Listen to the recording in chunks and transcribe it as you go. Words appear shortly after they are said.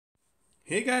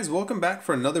Hey guys, welcome back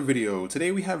for another video.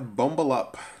 Today we have Bumble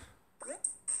Up.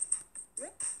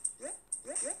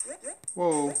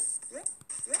 Whoa.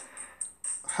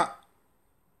 Ha.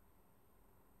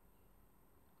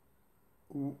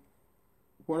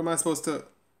 What am I supposed to...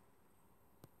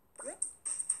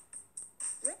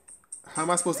 How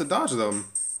am I supposed to dodge them?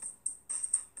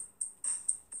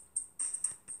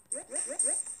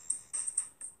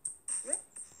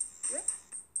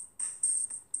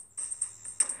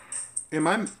 Am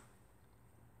I...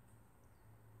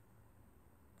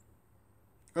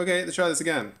 Okay, let's try this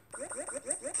again.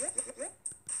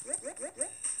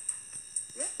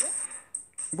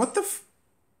 What the f...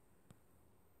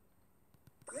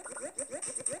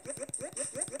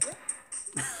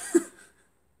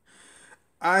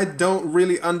 I don't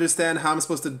really understand how I'm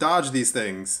supposed to dodge these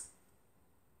things.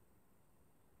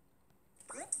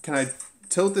 Can I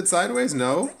tilt it sideways?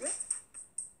 No.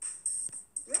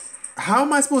 How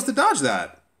am I supposed to dodge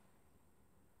that?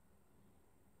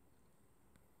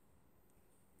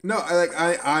 No,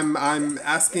 I'm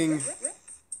asking.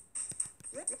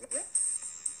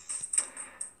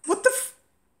 What the f...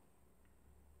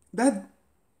 That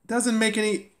doesn't make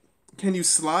any... Can you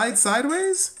slide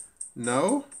sideways?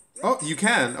 No. Oh, you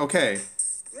can. Okay.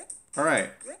 All right.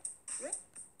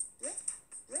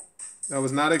 That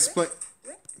was not explained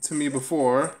to me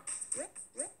before.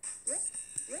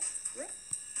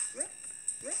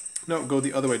 No, go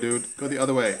the other way, dude. Go the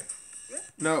other way.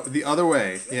 No, the other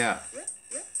way. Yeah.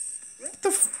 What the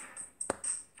f...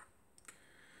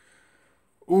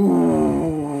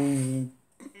 Ooh.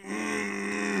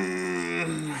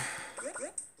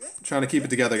 Trying to keep it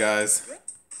together, guys.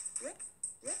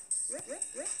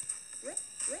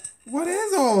 What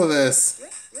is all of this?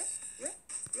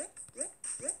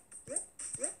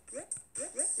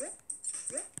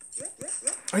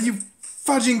 Are you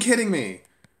fudging kidding me?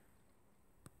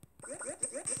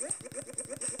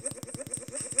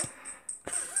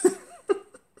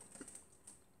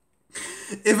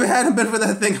 If it hadn't been for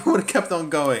that thing, I would have kept on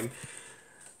going.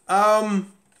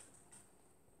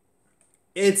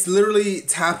 It's literally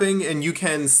tapping and you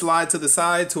can slide to the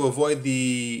side to avoid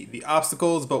the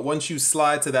obstacles, but once you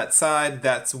slide to that side,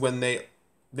 that's when they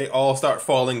all start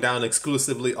falling down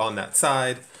exclusively on that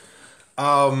side.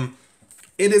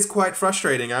 It is quite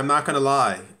frustrating, I'm not gonna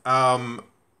lie. I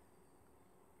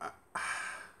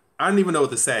don't even know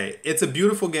what to say. It's a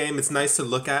beautiful game, it's nice to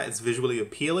look at, it's visually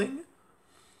appealing.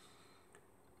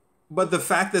 But the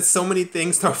fact that so many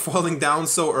things start falling down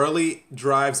so early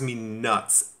drives me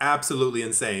nuts. Absolutely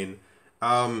insane.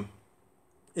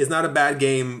 It's not a bad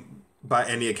game by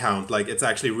any account. Like, it's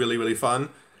actually really, really fun.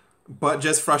 But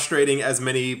just frustrating as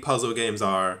many puzzle games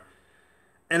are.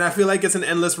 And I feel like it's an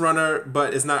endless runner,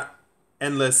 but it's not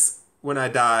endless when I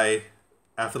die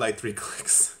after like 3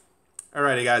 clicks.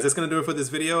 Alrighty guys, that's going to do it for this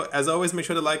video. As always, make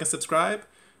sure to like and subscribe.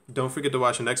 Don't forget to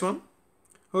watch the next one.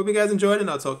 Hope you guys enjoyed, and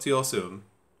I'll talk to you all soon.